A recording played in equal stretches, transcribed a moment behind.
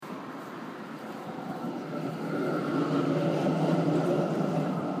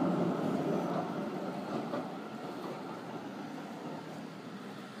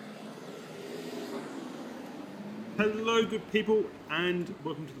Hello, good people, and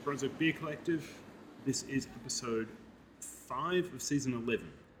welcome to the Brunswick Beer Collective. This is episode 5 of season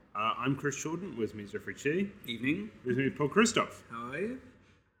 11. I'm Chris Jordan, with me is Jeffrey Chi. Evening. With me is Paul Christoph. How are you?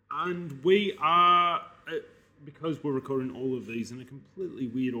 And we are, because we're recording all of these in a completely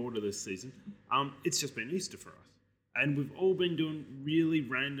weird order this season, it's just been Easter for us. And we've all been doing really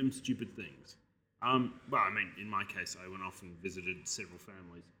random, stupid things. In my case, I went off and visited several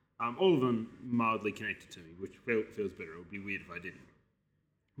families. All of them mildly connected to me, which feels better. It would be weird if I didn't.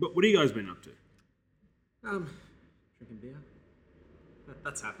 But what have you guys been up to? Drinking beer.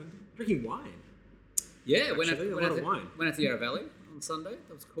 That's happened. Drinking wine. Yeah, Went out to Yarra Valley on Sunday.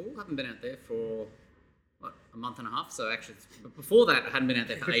 That was cool. Haven't been out there for, a month and a half. So actually, but before that, I hadn't been out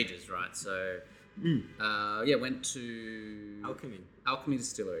there for ages, right? So, went to... Alchemy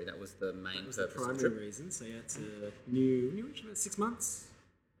Distillery. That was the main purpose of the primary trip. reason. So yeah, it's a new 6 months.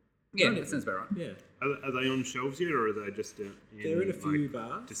 Yeah, that sounds about right. Yeah. Are they on shelves yet, or are they just They're in a few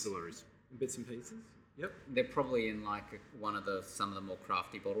bars. Distilleries? Bits and pieces. Yep. They're probably in some of the more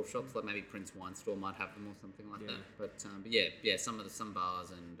crafty bottle shops, like maybe Prince Wine Store might have them or something like that. But some bars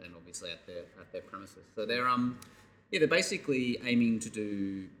and obviously at their premises. So they're basically aiming to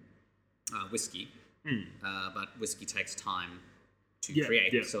do whiskey, but whiskey takes time to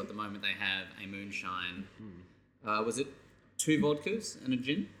create. Yeah. So at the moment they have a moonshine. Was it 2 vodkas and a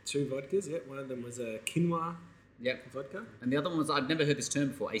gin? 2 vodkas. Yeah. One of them was a quinoa. Yep. Vodka. And the other one was, I'd never heard this term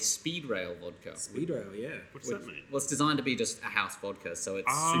before, a speed rail vodka. Speed rail, yeah. What's that mean? Well, it's designed to be just a house vodka, so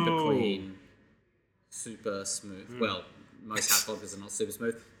it's super clean, super smooth. Well, most house vodkas are not super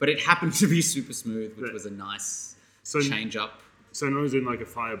smooth, but it happened to be super smooth, which was a nice change up. So not as in like a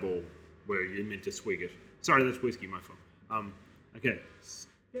fireball where you're meant to swig it. Sorry, that's whiskey, my fault. Okay.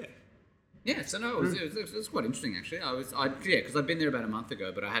 Yeah. Yeah, so no, it was quite interesting actually. Because I'd been there about a month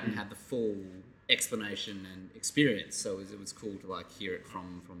ago, but I hadn't had the full explanation and experience, so it was cool to hear it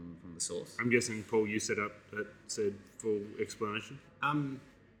from the source. I'm guessing, Paul, you set up that said full explanation?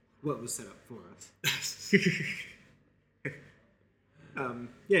 What was set up for us?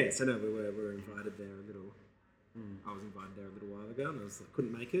 So no, we were invited there a little. I was invited there a little while ago, and I was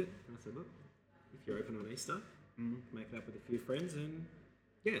couldn't make it. And I said, look, if you're open on Easter, make it up with a few friends, and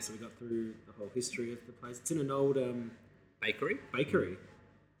so we got through the whole history of the place. It's in an old bakery.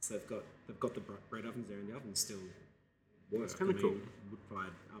 So they've got the bread ovens there, and the ovens still work. It's kind of cool.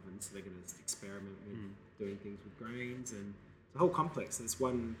 Wood-fired ovens, so they're going to experiment with doing things with grains and the whole complex. There's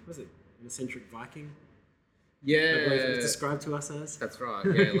one, an eccentric Viking? Yeah, it's described to us as. That's right.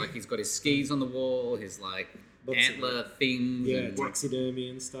 Yeah, he's got his skis on the wall, his antler things, and taxidermy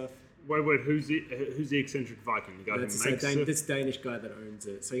and stuff. Wait, who's the eccentric Viking? The guy who makes it? This Danish guy that owns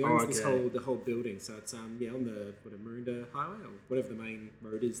it. So he owns the whole building. So it's on the Maroondah Highway or whatever the main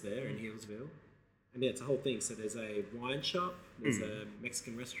road is there in Healesville. And it's a whole thing. So there's a wine shop, there's a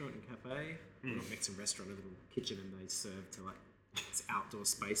Mexican restaurant and cafe. Well, not Mexican restaurant, a little kitchen, and they serve to this outdoor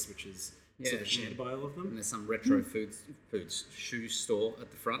space which is sort of shared by all of them. And there's some retro foods shoe store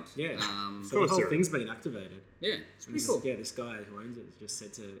at the front. Yeah. So the whole thing's been activated. Yeah, it's pretty cool. Yeah, this guy who owns it has just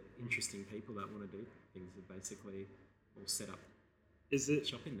said to interesting people that want to do things that basically all set up. Is it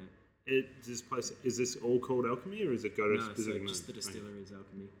shop in there? Is this all called Alchemy, or is it got a specific name? No, just the distillery is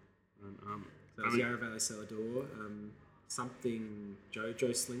Alchemy. So it's Yarra Valley Cellar Door. Something Joe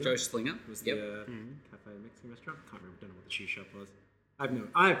Slinger. Joe Slinger was the cafe Mexican restaurant. Can't remember. Don't know what the shoe shop was.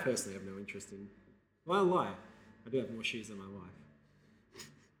 I personally have no interest in. Well, I lie. I do have more shoes than my wife.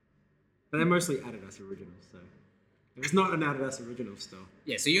 But they're mostly Adidas originals, so it was not an Adidas original store.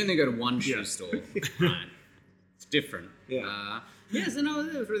 Yeah, so you only go to one shoe store. Right. It's different. Yeah. So no,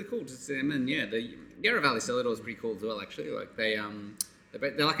 it was really cool to see them. And the Yarra Valley Cellar Door is pretty cool as well, actually.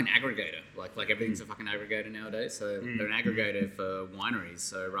 They're like an aggregator. Like everything's a fucking aggregator nowadays. So they're an aggregator for wineries.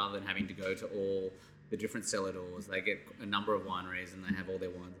 So rather than having to go to all the different cellar doors, they get a number of wineries and they have all their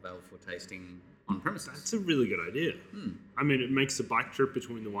wines available for tasting on premises. That's a really good idea. I mean, it makes the bike trip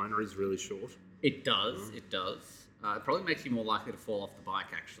between the wineries really short. It does. It probably makes you more likely to fall off the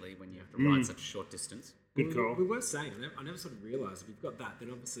bike, actually, when you have to ride such a short distance. Good call. We were saying, I never sort of realised, if you've got that, then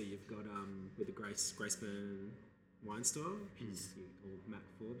obviously you've got with the Graceburn wine store, which is Matt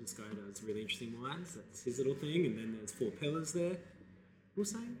Ford, this guy does really interesting wines. That's his little thing. And then there's 4 Pillars there. We were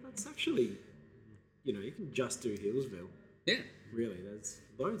saying that's actually, you can just do Healesville. Yeah. Really, there's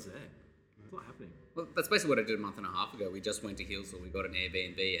loads there. There's a lot happening. Well, that's basically what I did a month and a half ago. We just went to Healesville, we got an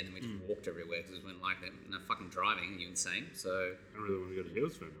Airbnb, and then we just walked everywhere because we went like that. No fucking driving, are you insane? So I really want to go to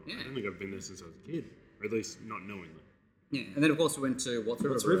Healesville. Yeah. I don't think I've been there since I was a kid, or at least not knowing them. Yeah, and then of course we went to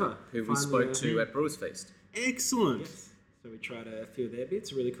Watts River, who we spoke to at Brewers Feast. Excellent. Yes. So we tried a few of their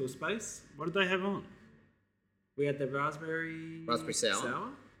bits, a really cool space. What did they have on? We had the raspberry sour.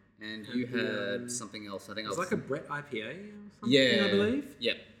 And you had something else. I think it was like a Brett IPA or something, yeah, I believe.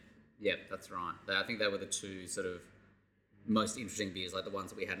 Yep, that's right. I think they were the two sort of most interesting beers, like the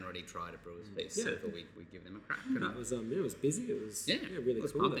ones that we hadn't already tried at Brewers Feast. Yeah. So I thought we'd give them a crack. That was it was busy. It was really it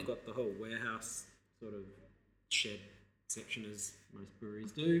was cool. pumping. They've got the whole warehouse sort of shed section as most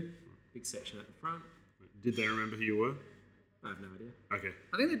breweries do. Big section at the front. Did they remember who you were? I have no idea. Okay.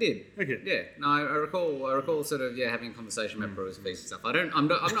 I think they did. Okay. Yeah. No, I recall sort of having a conversation about Brewers Feast and stuff. I'm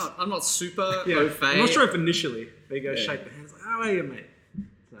not super au fait. I'm not sure if initially they go shake their hands like, oh, hey, mate.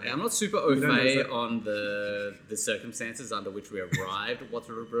 So, I'm not super au don't know, is fait that- on the circumstances under which we arrived at what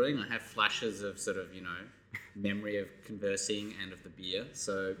we were brewing. I have flashes of sort of, memory of conversing and of the beer.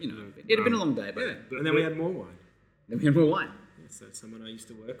 So, it had been a long day, but and then we had more wine. then we had more wine. Yeah, so someone I used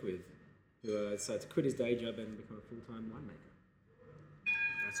to work with who decided to quit his day job and become a full-time winemaker.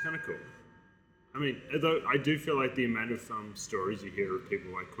 That's kind of cool. I mean, although I do feel like the amount of stories you hear of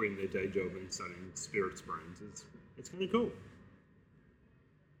people like quitting their day job and starting spirits brands, it's kind of cool.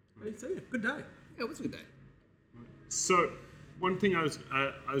 So, good day. Yeah, it was a good day. So, one thing I was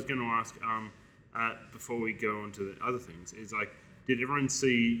going to ask before we go on to the other things is like, did everyone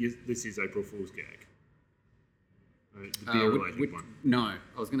see this is April Fool's gag? The beer related one. No,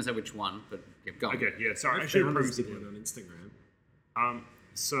 I was going to say which one, but go on. Okay, yeah. Sorry, I I should have found this premised it. one on Instagram.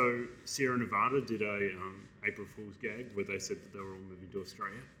 So Sierra Nevada did a April Fool's gag where they said that they were all moving to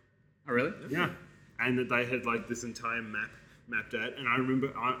Australia. Oh, really? Yeah, and that they had like this entire map mapped out. And I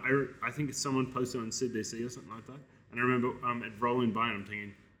remember, I think someone posted on CBC or something like that. And I remember it rolling by, and I'm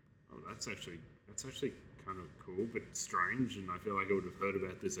thinking, oh, that's actually kind of cool, but strange. And I feel like I would have heard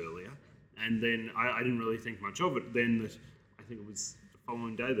about this earlier. And then I didn't really think much of it. Then I think it was the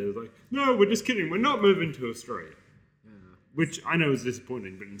following day they were like, no, we're just kidding. We're not moving to Australia. Which I know is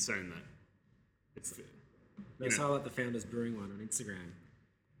disappointing, but in saying that, it's That's how I like the Founders Brewing one on Instagram.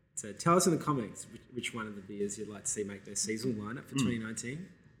 So tell us in the comments which one of the beers you'd like to see make their seasonal lineup for 2019.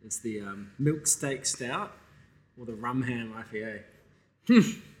 It's the Milk Steak Stout or the Rum Ham IPA.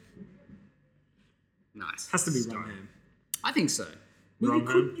 Nice. Has to be Rum Ham. I think so. Well, Rum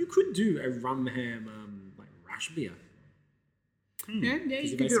Ham? you could do a Rum Ham like rash beer. Yeah, you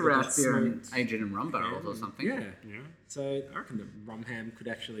you could do a basically rouse got beer and smoked age it in rum barrels or something. Yeah. yeah. So I reckon the Rum Ham could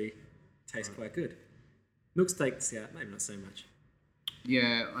actually taste quite good. Milk Steak Stout, maybe not so much.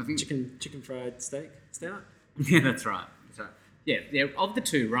 Yeah, I think. Chicken fried steak stout. Yeah, that's right. Yeah. Of the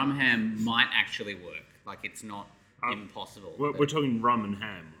two, rum ham might actually work. Like, it's not impossible. We're talking rum and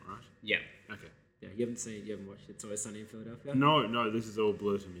ham, right? Yeah. Okay. Yeah, you haven't watched It's Always Sunny in Philadelphia? No, this is all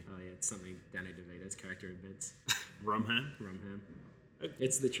blur to me. Oh yeah, it's something Danny DeVito's character invents. Rum ham? Rum ham.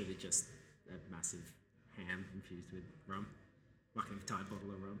 It's literally just a massive ham infused with rum. Like an entire bottle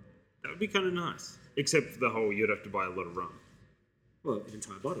of rum. That would be kind of nice. Except for the whole, you'd have to buy a lot of rum. Well, an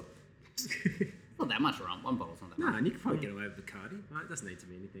entire bottle. Not that much rum. One bottle's not that No, much. and you can probably get away with Bacardi. Right? It doesn't need to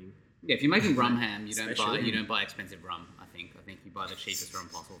be anything. Yeah, if you're making rum ham, you Special. don't buy expensive rum. I think you buy the cheapest rum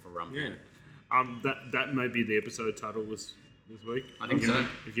possible for rum Yeah. ham. That may be the episode title this week. I think so.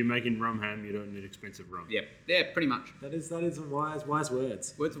 If you're making rum ham, you don't need expensive rum. Yeah, pretty much. That is wise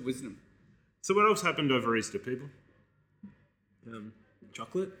words. Words of wisdom. So what else happened over Easter, people?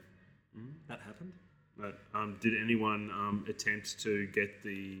 Chocolate. That happened. But, did anyone attempt to get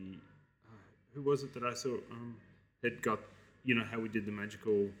the... who was it that I saw had got... You know how we did the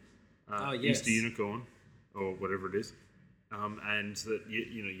magical yes. Easter unicorn, or whatever it is, and that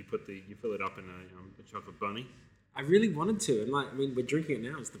you fill it up in a chocolate bunny. I really wanted to, and we're drinking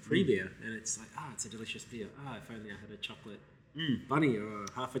it now. It's the pre-beer, and it's like, it's a delicious beer. If only I had a chocolate bunny or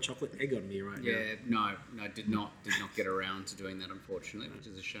half a chocolate egg on me right now. Yeah, no, did not get around to doing that, unfortunately, which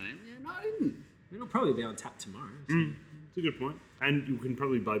is a shame. Yeah, no, I didn't. It'll probably be on tap tomorrow. So. It's a good point. And you can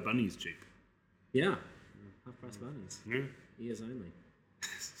probably buy bunnies cheap. Yeah, half-price bunnies. Yeah. Ears only.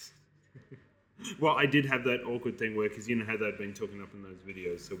 Well, I did have that awkward thing where, because you know how they'd been talking up in those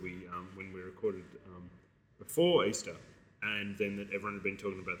videos, so we, when we recorded before Easter, and then that everyone had been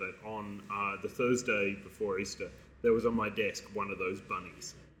talking about that on the Thursday before Easter, there was on my desk one of those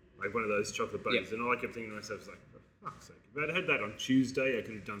bunnies, like one of those chocolate bunnies, Yep. and all I kept thinking to myself was like, for fuck's sake, if I'd had that on Tuesday, I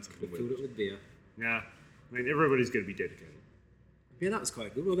could have done something with Filled it. it with beer. Yeah, I mean, everybody's going to be dedicated. Yeah, that was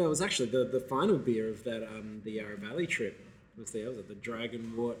quite good. Well, that was actually the final beer of that the Yarra Valley trip. Was it the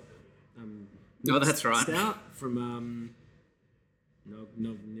Dragon Wort? No, that's right. Stout from Yeah.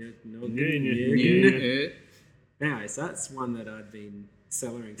 Anyways, that's one that I'd been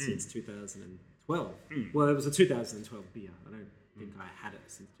cellaring since 2012. Well, it was a 2012 beer. I don't think I had it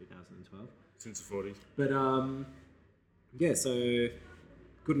since 2012. Since the 40s. But yeah, so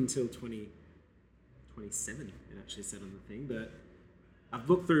good until 2020. 27. It actually said on the thing, but I've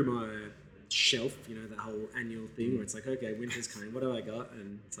looked through my shelf, that whole annual thing where it's like, okay, winter's coming, what have I got?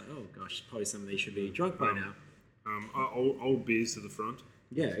 And it's like, oh gosh, probably some of these should be drunk by now. Old beers to the front.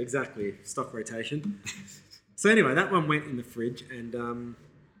 Yeah, exactly. Stock rotation. So anyway, that one went in the fridge, and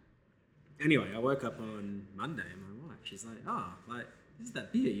anyway, I woke up on Monday, and my wife, she's like, this is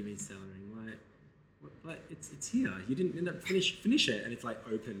that beer you've been cellaring. It's here. You didn't end up finish it, and it's like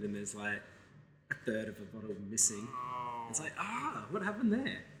opened, and there's like a third of a bottle missing. Oh. It's like, what happened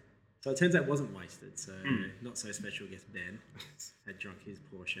there? So it turns out it wasn't wasted. So not so special guest Ben had drunk his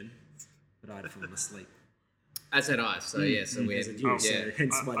portion, but I'd fallen asleep. As had I. So yeah, so we had, As had you, so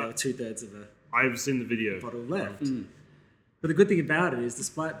hence why there were 2/3 of a I've seen the video. bottle left. But the good thing about it is,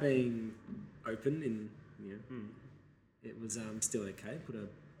 despite being open, it was still okay. Put a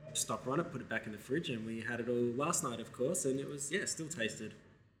stopper on it, put it back in the fridge, and we had it all last night, of course, and it was still tasted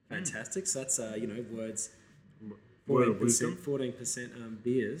fantastic. So that's words. Word of wisdom. 14%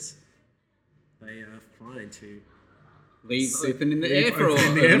 beers. They are fine to leave open in the air for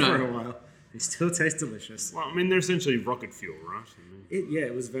a while. They still taste delicious. Well, I mean, they're essentially rocket fuel, right?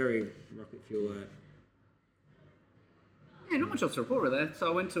 It was very rocket fuel. Yeah, not much else to report with that.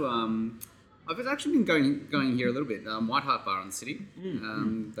 So I went to I've actually been going here a little bit. White Hart Bar in the city.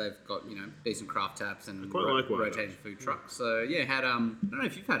 They've got decent craft taps and quite like rotating food trucks. So yeah, had I don't know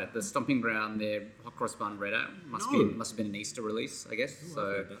if you've had it. The Stomping Ground, their hot cross bun red ale must have been an Easter release, I guess.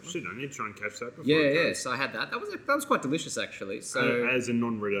 Shit, I need to try and catch that. Yeah. So I had that. That was quite delicious actually. So as a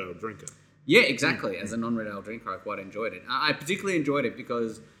non-red ale drinker. Yeah, exactly. As a non-red ale drinker, I quite enjoyed it. I particularly enjoyed it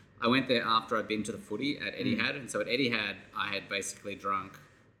because I went there after I'd been to the footy at Etihad, and so at Etihad, I had basically drunk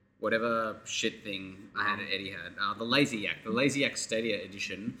whatever shit thing I had at Etihad. The Lazy Yak Stadia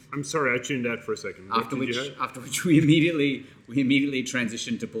edition. I'm sorry, I tuned out for a second. After which we immediately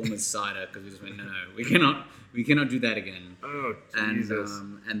transitioned to Bulmer's cider because we just went, no, we cannot do that again. Oh, Jesus.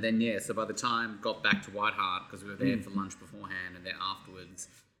 And then so by the time got back to White Hart, because we were there for lunch beforehand and then afterwards,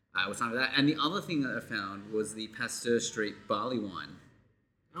 it was time for that. And the other thing that I found was the Pasteur Street barley wine.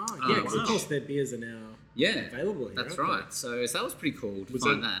 Oh, yeah, because of course their beers are now available here. That's right. So that was pretty cool to Was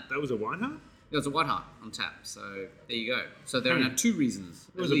find that. That was a White Hart? It was a White Hart on tap. So there you go. So there are now 2 reasons.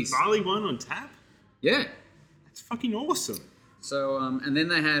 There was a barley wine on tap? Yeah. That's fucking awesome. So, and then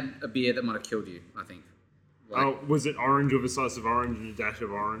they had a beer that might have killed you, I think. Was it orange with a slice of orange and a dash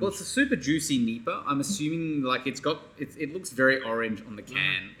of orange? Well, it's a super juicy Nipa. I'm assuming it looks very orange on the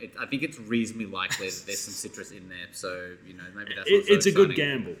can. I think it's reasonably likely that there's some citrus in there. So, maybe that's it's a good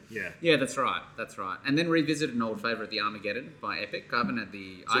gamble. Yeah. Yeah, that's right. And then revisited an old favourite, the Armageddon by Epic. I haven't had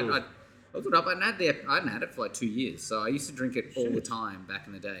I looked it up. I hadn't had it for like 2 years. So I used to drink it all the time back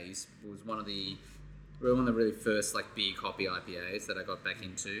in the days. It was one of the really first like big hoppy IPAs that I got back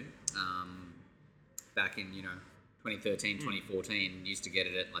into. Back in 2013, 2014, used to get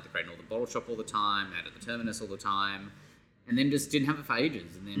it at like the Great Northern Bottle Shop all the time, out at the Terminus all the time, and then just didn't have it for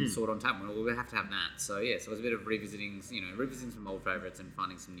ages, and then saw it on tap. Well, we're gonna have to have that. So yeah, so it was a bit of revisiting some old favourites and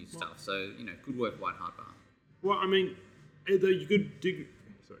finding some new stuff. So good work, White Hart Bar. Well, I mean, though you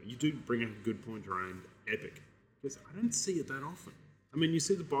do bring up a good point around Epic, because I don't see it that often. I mean, you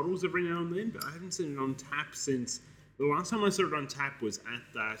see the bottles every now and then, but I haven't seen it on tap since the last time I saw it on tap was at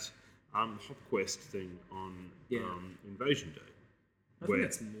that HopQuest thing on Invasion Day. I think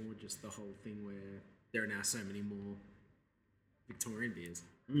that's more just the whole thing where there are now so many more Victorian beers.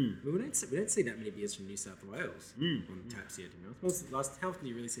 We don't see that many beers from New South Wales on taps here. How often do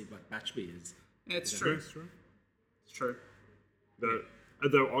you really see like batch beers? Yeah, it's true. It's true.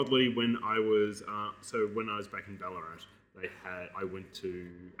 Though oddly, when I was back in Ballarat, I went to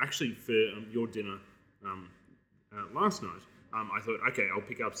actually for your dinner last night. I thought, okay, I'll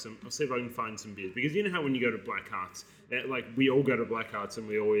see if I can find some beers. Because you know how when you go to Black Hearts, like we all go to Black Hearts and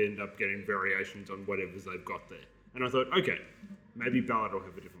we all end up getting variations on whatever's they've got there. And I thought, okay, maybe Ballarat will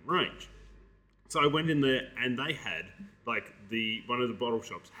have a different range. So I went in there and they had, like, one of the bottle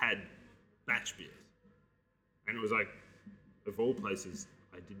shops had batch beers. And it was like, of all places,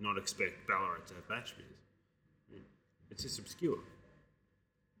 I did not expect Ballarat to have batch beers. It's just obscure.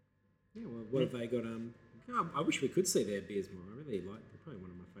 Yeah, well, what have they got? I wish we could see their beers more. I really like. They're probably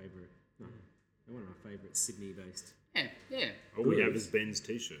one of my favourite. They're one of my favourite Sydney-based. Yeah. All we have is Ben's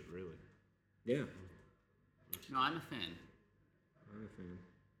T-shirt, really. Yeah. No, I'm a fan.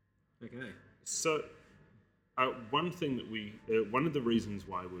 Okay. So, one of the reasons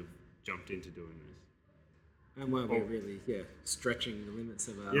why we've jumped into doing this, and why we're really stretching the limits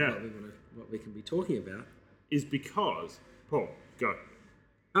of what we can be talking about, is because Paul, go.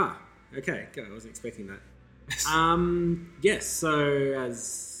 Okay, go. I wasn't expecting that. Yes, so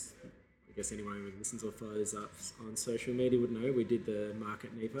as I guess anyone who listens or follows us on social media would know, we did the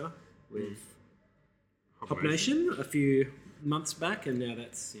Market NEPA with Hop Nation a few months back, and now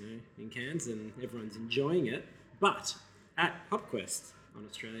that's in Cairns and everyone's enjoying it. But at HopQuest on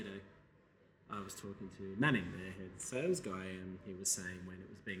Australia Day, I was talking to Manning, their head sales guy, and he was saying when it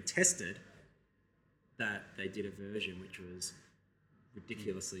was being tested that they did a version which was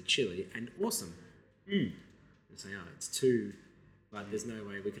ridiculously chilly and awesome. They say, it's too, like, there's no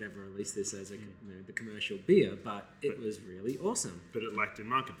way we could ever release this as the commercial beer, but it was really awesome. But it lacked in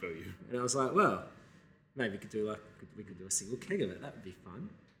market value. And I was like, well, maybe we could do a single keg of it. That would be fun.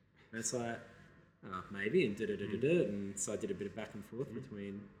 And it's like, maybe, and and so I did a bit of back and forth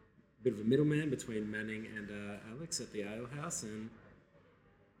between a bit of a middleman between Manning and Alex at the Ale House, and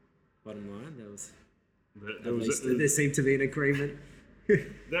bottom line, there seemed to be an agreement.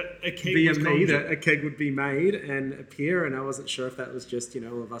 That a keg via was me that a keg would be made and appear, and I wasn't sure if that was just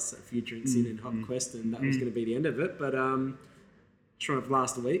all of us a few drinks in HopQuest and that was going to be the end of it. But sure enough,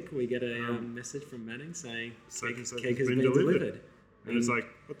 last week we get a message from Manning saying keg has been delivered. And it's like,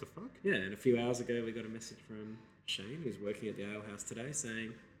 what the fuck? Yeah, and a few hours ago we got a message from Shane, who's working at the Ale House today,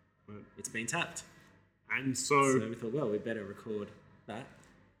 saying it's been tapped. And so we thought, well, we better record that.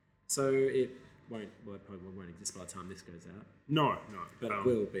 So it probably won't exist by the time this goes out. No. But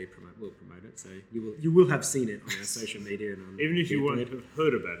we'll promote it. So you will have seen it on our social media and on even if you won't have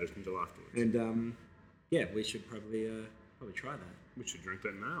heard about it until afterwards. And we should probably try that. We should drink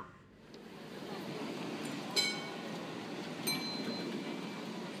that now.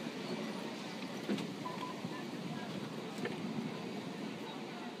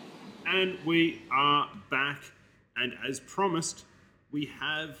 And we are back, and as promised, we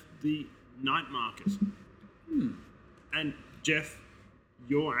have the night market. And Jeff,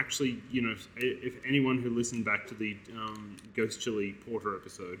 you're actually, if anyone who listened back to the Ghost Chili Porter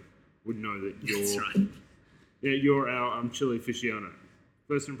episode would know that you're, That's right. Yeah, you're our chili aficionado.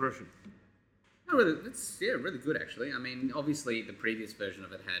 First impression. Oh, really, it's really good actually. I mean, obviously the previous version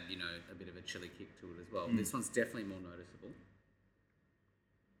of it had a bit of a chili kick to it as well. This one's definitely more noticeable.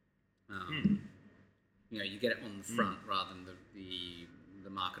 You get it on the front rather than the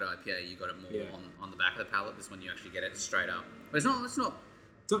Market IPA. You got it more on the back of the palate. This one you actually get it straight up. But it's not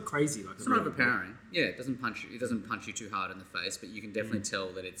crazy. It's not overpowering. Yeah, it doesn't punch you. It doesn't punch you too hard in the face. But you can definitely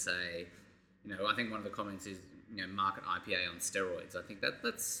tell that it's a. I think one of the comments is Market IPA on steroids. I think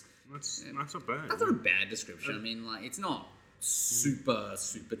that's not bad. That's not a bad description. I mean, like, it's not super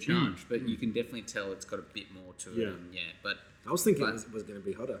charged, but you can definitely tell it's got a bit more to it. But I was thinking it was going to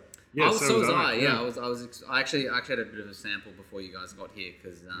be hotter. Yeah, so was I. Yeah, I actually had a bit of a sample before you guys got here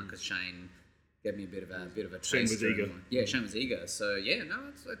because Shane gave me a bit of a taste. Shane was eager. Yeah, Shane was eager. So yeah, no,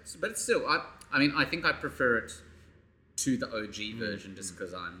 but it's still. I mean, I think I prefer it to the OG version just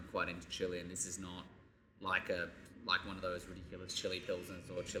because I'm quite into chili, and this is not like one of those ridiculous chili pilsners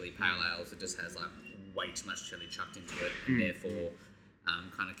or chili pale ales. It just has like way too much chili chucked into it, and therefore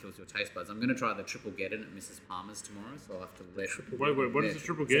kind of kills your taste buds. I'm going to try the Triple Get It at Mrs. Palmer's tomorrow, so I'll have to let. Wait, what is the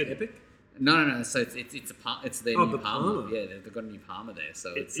Triple Get? Epic? No. So it's their new Palmer. Yeah, they've got a new Palmer there.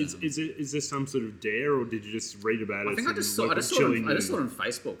 So is this some sort of dare, or did you just read about it? I think I just saw it on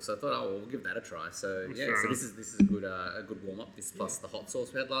Facebook, so I thought, we'll give that a try. So this is a good warm up. This plus the hot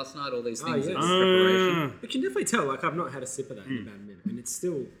sauce we had last night. All these things. Preparation. You can definitely tell. Like, I've not had a sip of that in about a minute, and it's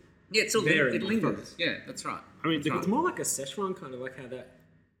still. Yeah, it's still there. It lingers. Yeah, that's right. I mean, it's more like a Szechuan, kind of like how that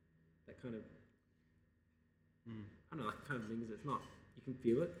kind of. I don't know, like kind of lingers. It's not. You can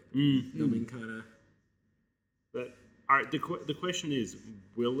feel it. Numbing kind of. But all right, the question is,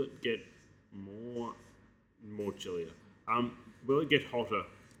 will it get more chillier? Will it get hotter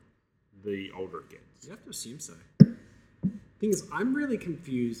the older it gets? You have to assume so. Thing is, I'm really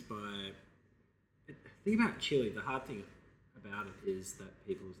confused by. The thing about chili, the hard thing about it is that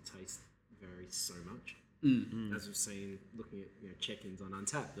people's taste vary so much. As we've seen, looking at check-ins on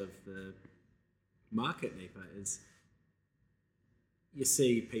Untapped of the Market NEPA, is you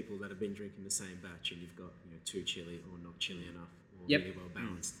see people that have been drinking the same batch, and you've got too chilly or not chilly enough, or really well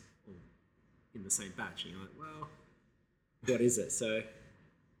balanced, all in the same batch. And you're like, well, what is it? So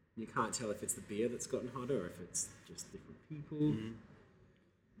you can't tell if it's the beer that's gotten hotter or if it's just different people.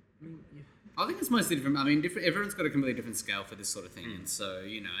 I mean, I think it's mostly different. I mean, everyone's got a completely different scale for this sort of thing, and so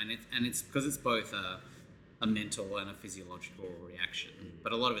and it's because it's both a mental and a physiological reaction,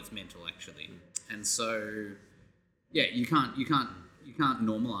 but a lot of it's mental actually, and so you can't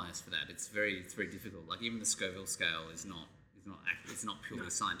normalize for that. It's very difficult. Like even the Scoville scale is not purely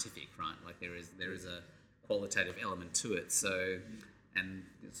scientific, right? Like there is a qualitative element to it. So and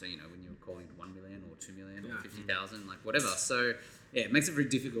so when you're calling it 1 million or 2 million or Yeah. 50,000, like whatever. So yeah, it makes it very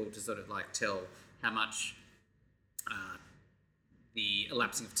difficult to sort of like tell how much the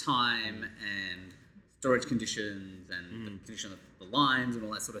elapsing of time and storage conditions and the condition of the lines and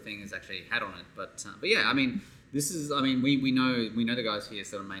all that sort of thing is actually had on it. But yeah, I mean, we know the guys here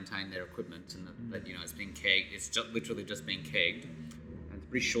sort of maintain their equipment and that it's being kegged. It's literally just being kegged. And it's a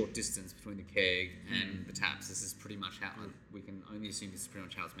pretty short distance between the keg and the taps. This is pretty much how we can only assume this is pretty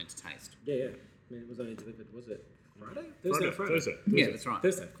much how it's meant to taste. Yeah. I mean, it was only delivered. Was it Friday? Friday. Thursday. Yeah, that's right.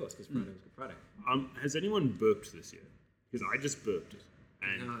 Thursday, of course, because Friday was Good Friday. Has anyone burped this yet? Because I just burped it.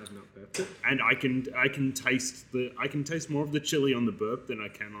 And No, I have not burped it. And I can taste more of the chili on the burp than I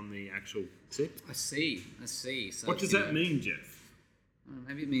can on the actual sip. I see. So, What does that mean, Jeff?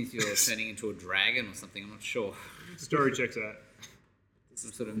 Maybe it means you're turning into a dragon or something. I'm not sure. Story checks out.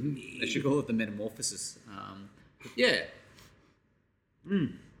 Some sort of they should call it the metamorphosis. Yeah.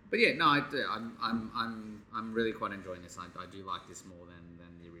 But yeah, no, I'm really quite enjoying this. I do like this more than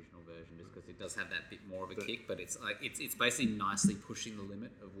the original version, just because it does have that bit more of a kick. But it's like it's basically nicely pushing the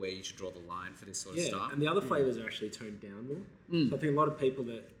limit of where you should draw the line for this sort of stuff. And the other flavours are actually toned down more. So I think a lot of people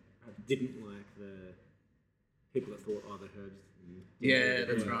that didn't like the people that thought, the herbs. Yeah,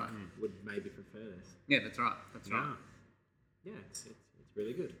 that's right. Would maybe prefer this. Yeah, that's right. That's right. Yeah, it's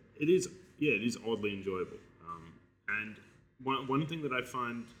really good. It is oddly enjoyable. And one thing that I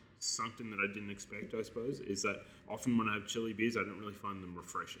find something that I didn't expect, I suppose, is that often when I have chili beers, I don't really find them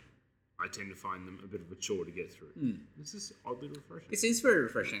refreshing. I tend to find them a bit of a chore to get through. This is oddly refreshing. This is very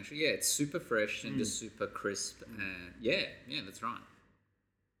refreshing, actually. Yeah, it's super fresh and just super crisp. Yeah, that's right.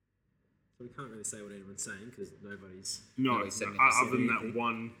 So we can't really say what anyone's saying because nobody's... No, Nobody's saying other than that anything.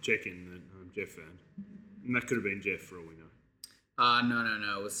 one check-in that Jeff found. And that could have been Jeff for all we know.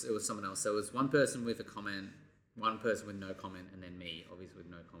 No. It was someone else. So it was one person with a comment, one person with no comment, and then me, obviously with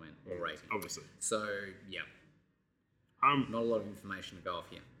no comment or rating. Obviously. So yeah, not a lot of information to go off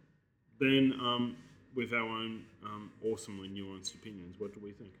here. Then, with our own awesomely nuanced opinions, what do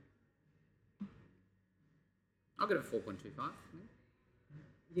we think? I'll give it a 4.25.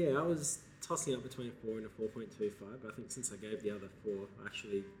 Yeah, I was tossing up between a 4 and a 4.25, but I think since I gave the other 4, I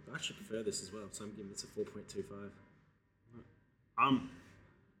actually prefer this as well, so I'm giving this a 4.25.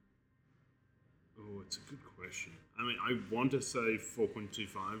 It's a good question. I mean, I want to say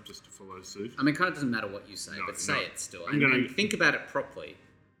 4.25 just to follow suit. I mean, it kind of doesn't matter what you say, No, but say no. it still. I'm And think about it properly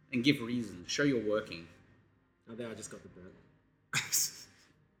and give reasons. Show you're working. Oh, there I just got the burp.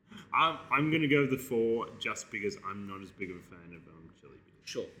 I'm going to go with the 4 just because I'm not as big of a fan of chili beers.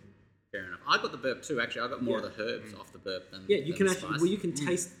 Sure. Fair enough. I got the burp too, actually. I got more Yeah. of the herbs off the burp than Yeah, you than can the actually... spice. Well, you can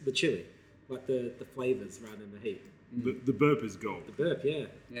taste the chili, like the flavours rather than the heat. The burp is gold. The burp, yeah.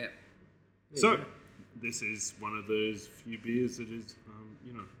 Yeah. So, this is one of those few beers that is,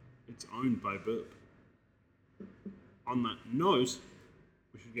 it's owned by Burp. On that note,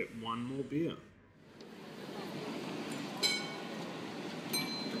 we should get one more beer.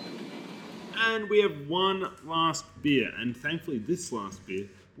 And we have one last beer, and thankfully this last beer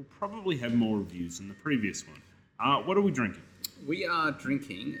will probably have more reviews than the previous one. What are we drinking? We are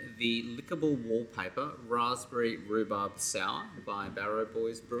drinking the Lickable Wallpaper Raspberry Rhubarb Sour by Barrow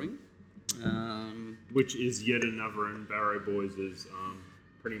Boys Brewing. Which is yet another in Barrow Boys'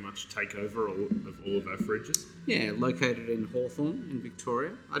 pretty much takeover of all of our fridges. Yeah, located in Hawthorne in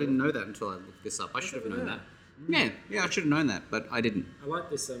Victoria. I didn't know that until I looked this up. I should have known that. Yeah, I should have known that, but I didn't. I like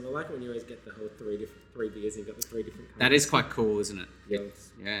this. I like it when you always get the whole three beers and you've got the 3 different colours. That is quite cool, isn't it? Yeah.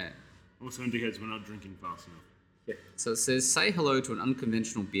 Yeah. Also indicates we're not drinking fast enough. Yeah. So it says, say hello to an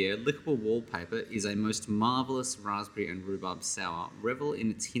unconventional beer. Lickable Wallpaper is a most marvellous raspberry and rhubarb sour. Revel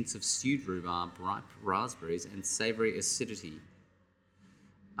in its hints of stewed rhubarb, ripe raspberries, and savoury acidity.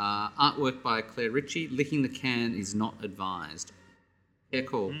 Artwork by Claire Ritchie. Licking the can is not advised. Yeah,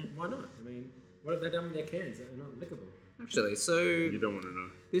 cool. Why not? I mean, what have they done with their cans? They're not lickable. Actually, so You don't want to know.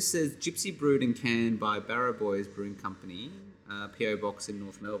 this says Gypsy Brewed and Canned by Barrow Boys Brewing Company. PO Box in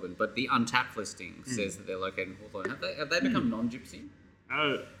North Melbourne, but the Untapped listing says that they're located in Hawthorne. Have they become non-gypsy?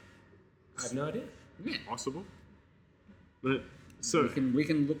 I have no idea. Yeah, Possible. But, so, we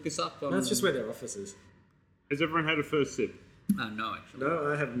can look this up. That's just where their office is. has everyone had a first sip? No, actually.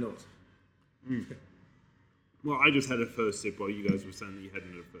 No, I have not. Well, I just had a first sip while you guys were saying that you hadn't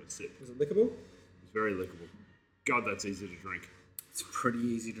had a first sip. Was it lickable? It's very lickable. God, that's easy to drink. It's pretty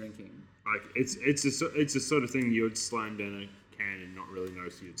easy drinking. Like it's a sort of thing you'd slam down a can and not really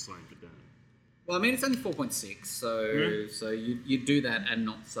notice you'd slammed it down. Well, I mean, it's only 4.6, so you do that and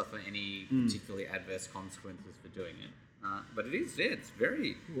not suffer any particularly adverse consequences for doing it. But it is, it's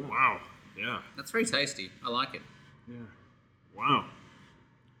very. Wow. Yeah. That's very tasty. I like it. Yeah. Wow.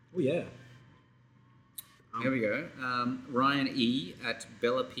 Oh yeah. Here we go. Ryan E at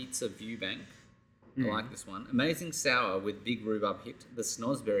Bella Pizza Viewbank. I like this one. Amazing sour with big rhubarb hit. The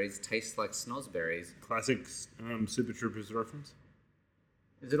snozberries taste like snozberries. Classic Super Troopers reference.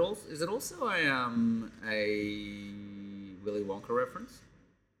 Is it also a Willy Wonka reference,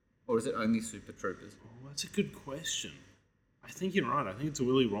 or is it only Super Troopers, Oh, that's a good question. I think you're right. I think it's a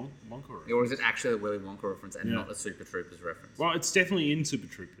Willy Wonka reference. or is it actually a Willy Wonka reference and Yeah. not a Super Troopers reference? Well, it's definitely in Super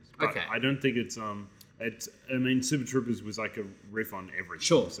Troopers. But Okay. I don't think it's I mean, Super Troopers was like a riff on everything.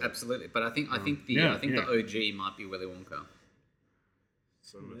 Sure, so- absolutely. But I think the yeah, the yeah. OG might be Willy Wonka.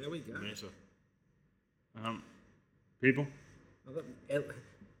 So There we go. meta. People. I've got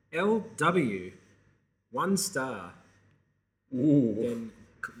LW, 1 star. Ooh. Then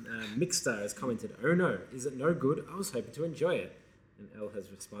Mixstar has commented, "Oh no, is it no good? I was hoping to enjoy it." And L has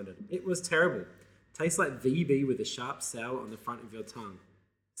responded, "It was terrible. Tastes like VB with a sharp sour on the front of your tongue.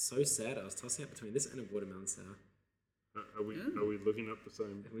 So sad. I was tossing up between this and a watermelon sour." Are we looking up the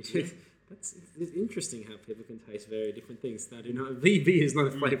same? It's interesting how people can taste very different things. Now, do not VB is not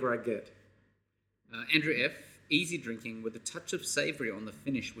a flavour I get. Andrew F. Easy drinking with a touch of savoury on the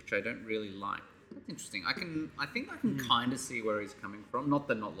finish, which I don't really like. That's interesting. I think I can kind of see where he's coming from. Not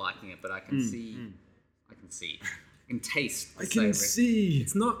that not liking it, but I can see. I can taste. The I can savoury. see.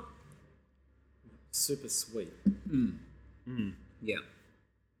 It's not super sweet. Yeah.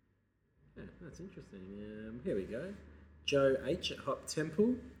 Yeah, that's interesting. Here we go. Joe H at Hop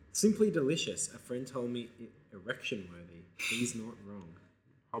Temple. Simply delicious. A friend told me erection worthy. He's not wrong.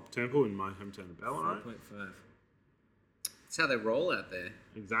 Hop Temple in my hometown of Ballarat. 5.5. That's how they roll out there.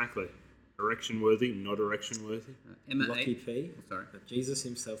 Exactly. Erection worthy, not erection worthy. Emma Lucky 8. P. Sorry. That Jesus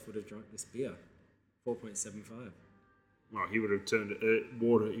himself would have drunk this beer. 4.75. Well, he would have turned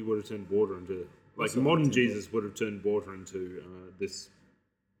water. He would have turned water into like Also modern like Jesus would have turned water into this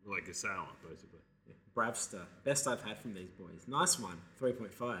like a sour, basically. Bravster. Best I've had from these boys. Nice one.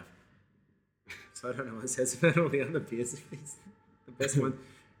 3.5. So I don't know what it says about all the other beers. If it's the best one.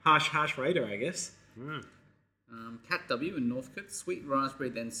 Harsh Raider, I guess. Yeah. Cat W in Northcote. Sweet raspberry,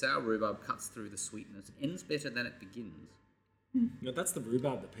 then sour rhubarb cuts through the sweetness. Ends better than it begins. No, that's the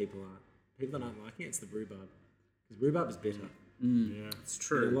rhubarb that people aren't. People that aren't liking it, it's the rhubarb. Because rhubarb is bitter. Yeah. It's And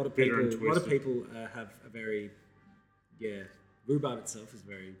true. a lot of Bitter people, and a lot of twisted. people have a very, rhubarb itself is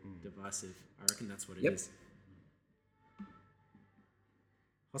very divisive. I reckon that's what it is. Yep.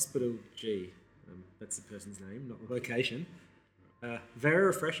 Hospital G, that's the person's name, not the location. Very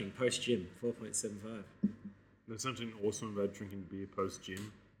refreshing post gym, 4.75. There's something awesome about drinking beer post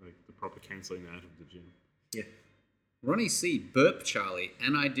gym, like the proper cancelling out of the gym. Yeah. Ronnie C. Burp Charlie.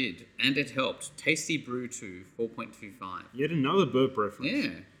 And I did. And it helped. Tasty Brew 2. 4.25. Yet another burp reference.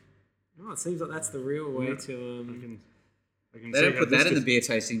 Yeah. Oh, it seems like that's the real way Yeah. to I can They see don't how put this that in the gets-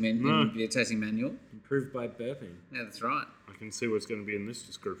 beer tasting No. beer tasting manual. improve by burping. Yeah, that's right. I can see what's going to be in this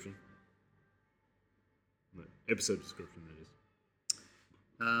description. No, episode description, that is.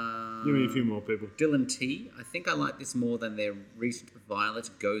 Give me a few more people. Dylan T. I think I like this more than their recent Violet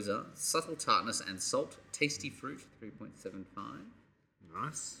Goza. Subtle tartness and salt. Tasty fruit. 3.75.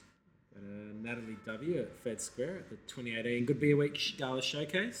 Nice. Natalie W. at Fed Square at the 2018 Good Beer Week Gala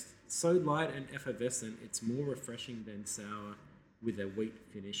Showcase. So light and effervescent, it's more refreshing than sour. With a wheat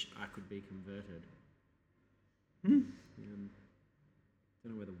finish, I could be converted. Don't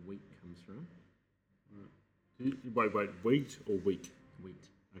know where the wheat comes from. Wait, wheat or weak? Wheat.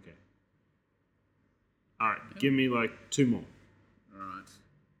 Okay. All right, give me like two more. All right.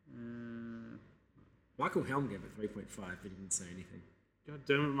 Michael Helm gave it 3.5, but he didn't say anything. God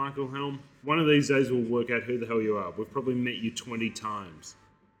damn it, Michael Helm. One of these days we'll work out who the hell you are. We've probably met you 20 times.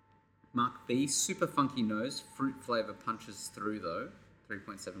 Mark B. Super funky nose. Fruit flavour punches through though.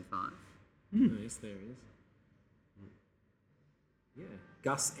 3.75. Yes, there he is. Yeah.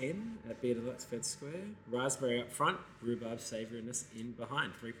 Gus N at Beer Deluxe Fed Square. Raspberry up front, rhubarb savouriness in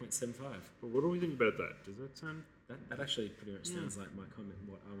behind, 3.75. But what do we think about that? Does that sound... That actually pretty much sounds like my comment,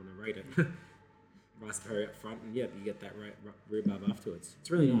 what I want to rate it. Raspberry up front, and yeah, you get that rhubarb afterwards.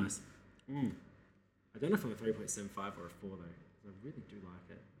 It's really nice. I don't know if I'm a 3.75 or a 4 though. I really do like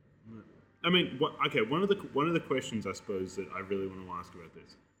it. I mean, one of the questions I suppose that I really want to ask about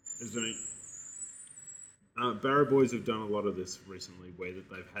this is that Barra Boys have done a lot of this recently, where that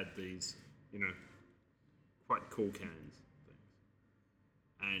they've had these, quite cool cans things,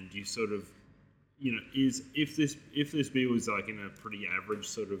 and you sort of, if this beer was like in a pretty average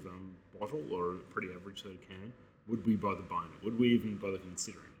sort of bottle or a pretty average sort of can, would we bother buying it? Would we even bother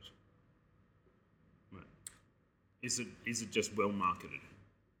considering it? Right. Is it just well marketed?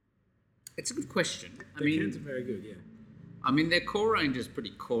 It's a good question. I The mean, cans are very good, yeah. I mean, their core range is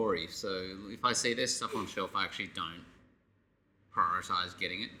pretty corey, so if I see their stuff on shelf, I actually don't prioritise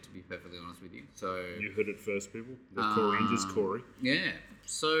getting it, to be perfectly honest with you. So You heard it first, people. The core range is Corey. yeah,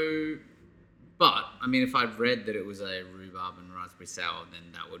 so, but, I mean, if I'd read that it was a rhubarb and raspberry sour,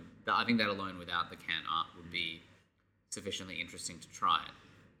 then I think that alone without the can art would be sufficiently interesting to try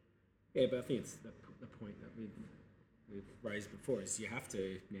it. Yeah, but I think it's the point that we've raised before is you have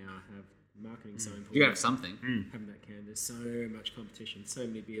to now have marketing so important. You have something. Having that can, there's so much competition, so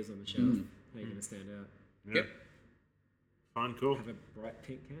many beers on the shelf. How are you going to stand out? Yeah. Yep. Fine, cool. Have a bright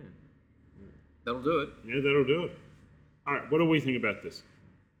pink can. That'll do it. Yeah, that'll do it. All right, what do we think about this?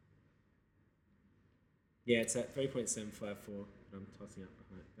 Yeah, it's at 3.754. I'm tossing up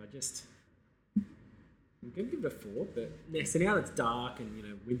behind it. I'm going to give it a 4, but so now it's dark and,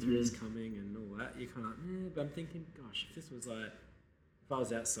 winter is coming and all that, you're kind of like, but I'm thinking, gosh, if this was like, if I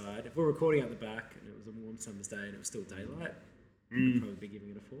was outside, if we're recording out the back and it was a warm summer's day and it was still daylight, I'd probably be giving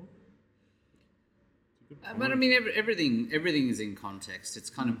it a 4. But I mean, everything is in context. It's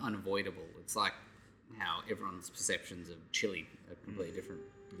kind of unavoidable. It's like how everyone's perceptions of chili are completely different.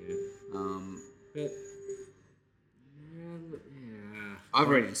 Yeah. But, yeah. I've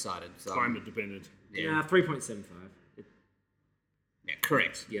already decided. So Climate dependent. Yeah, 3.75. Yeah,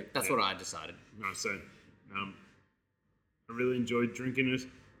 correct. Yep. That's what I decided. No, so I really enjoyed drinking it.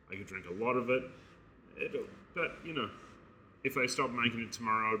 I could drink a lot of it. But, if they stopped making it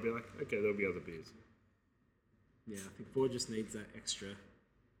tomorrow, I'd be like, okay, there'll be other beers. Yeah, I think 4 just needs that extra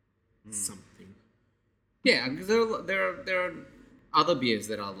something. Yeah, because there are other beers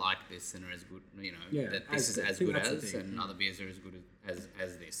that are like this and are as good. That this is as good as, and other beers are as good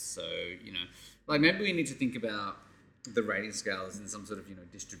as this. So like maybe we need to think about the rating scales in some sort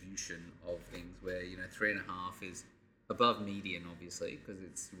of distribution of things where 3.5 is above median, obviously, because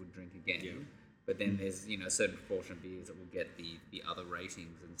it's you would drink again. Yeah. But then there's a certain proportion of beers that will get the other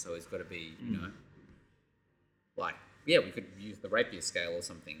ratings, and so it's got to be like we could use the Rapier scale or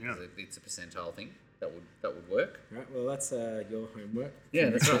something. Yeah. It's a percentile thing that would work. Right. Well, that's your homework.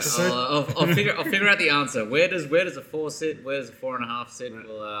 Yeah, that's right. I'll figure out the answer. Where does a 4 sit? Where does a 4.5 sit?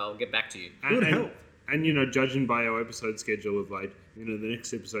 Well, I'll get back to you. And judging by our episode schedule of late, the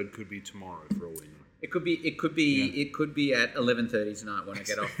next episode could be tomorrow for all we know. It could be at 11:30 tonight when I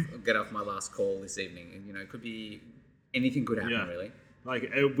get off my last call this evening, and it could be anything could happen really.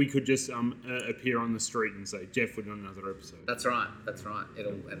 Like we could just appear on the street and say, Jeff, we're doing another episode. That's right.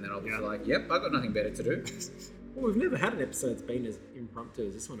 And then I'll be like, yep, I've got nothing better to do. Well, we've never had an episode that's been as impromptu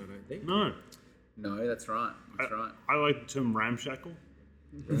as this one, I don't think. No, that's right. That's right. I like the term ramshackle.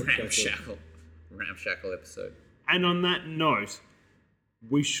 Ramshackle episode. And on that note,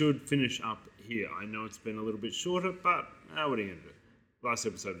 we should finish up here. I know it's been a little bit shorter, but what are you going to do? Last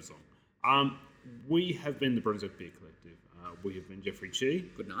episode was long. We have been the Brunswick Beer Collective. We have been Jeffrey Chi.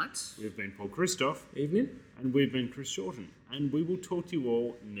 Good night. We've been Paul Christoph. Evening. And we've been Chris Shorten. And we will talk to you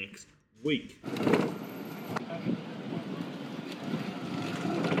all next week.